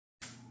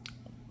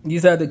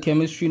These are the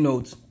chemistry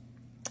notes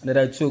that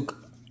I took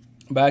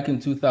back in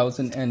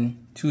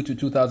 2002 to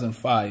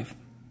 2005.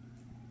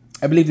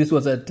 I believe this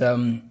was at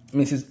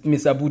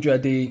Miss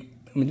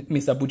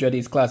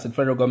Abujade's class at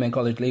Federal Government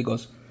College,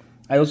 Lagos.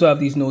 I also have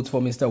these notes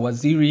for Mr.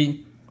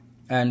 Waziri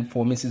and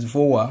for Mrs.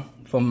 Voa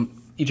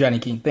from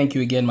Ijaniki. Thank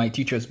you again, my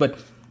teachers. But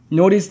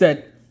notice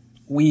that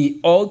we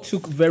all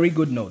took very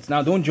good notes.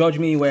 Now, don't judge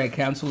me where I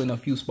cancel in a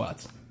few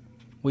spots.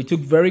 We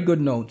took very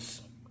good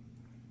notes.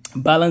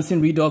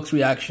 Balancing redox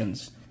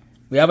reactions.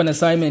 We have an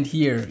assignment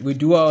here. We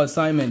do our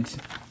assignment.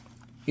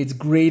 It's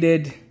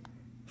graded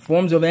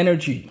forms of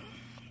energy.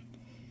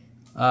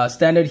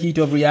 Standard heat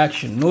of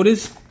reaction.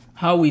 Notice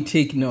how we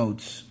take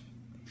notes.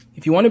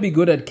 If you want to be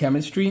good at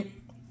chemistry,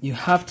 you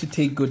have to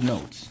take good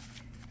notes.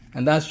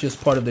 And that's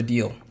just part of the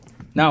deal.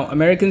 Now,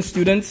 American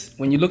students,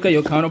 when you look at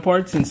your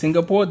counterparts in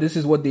Singapore, this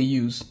is what they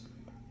use.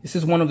 This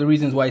is one of the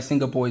reasons why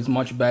Singapore is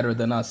much better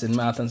than us in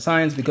math and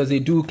science, because they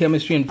do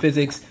chemistry and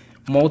physics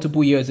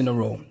multiple years in a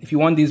row. If you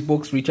want these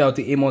books, reach out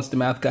to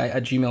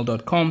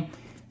amosthemathguy@gmail.com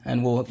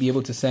and we'll be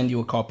able to send you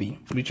a copy.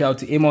 Reach out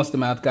to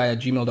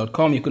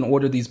amosthemathguy@gmail.com. You can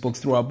order these books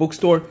through our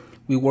bookstore.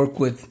 We work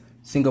with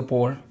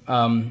Singapore,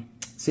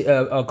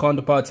 our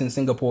counterparts in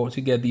Singapore to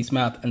get these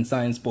math and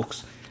science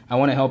books. I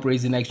want to help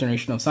raise the next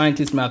generation of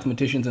scientists,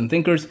 mathematicians, and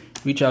thinkers.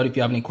 Reach out if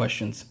you have any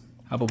questions.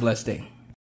 Have a blessed day.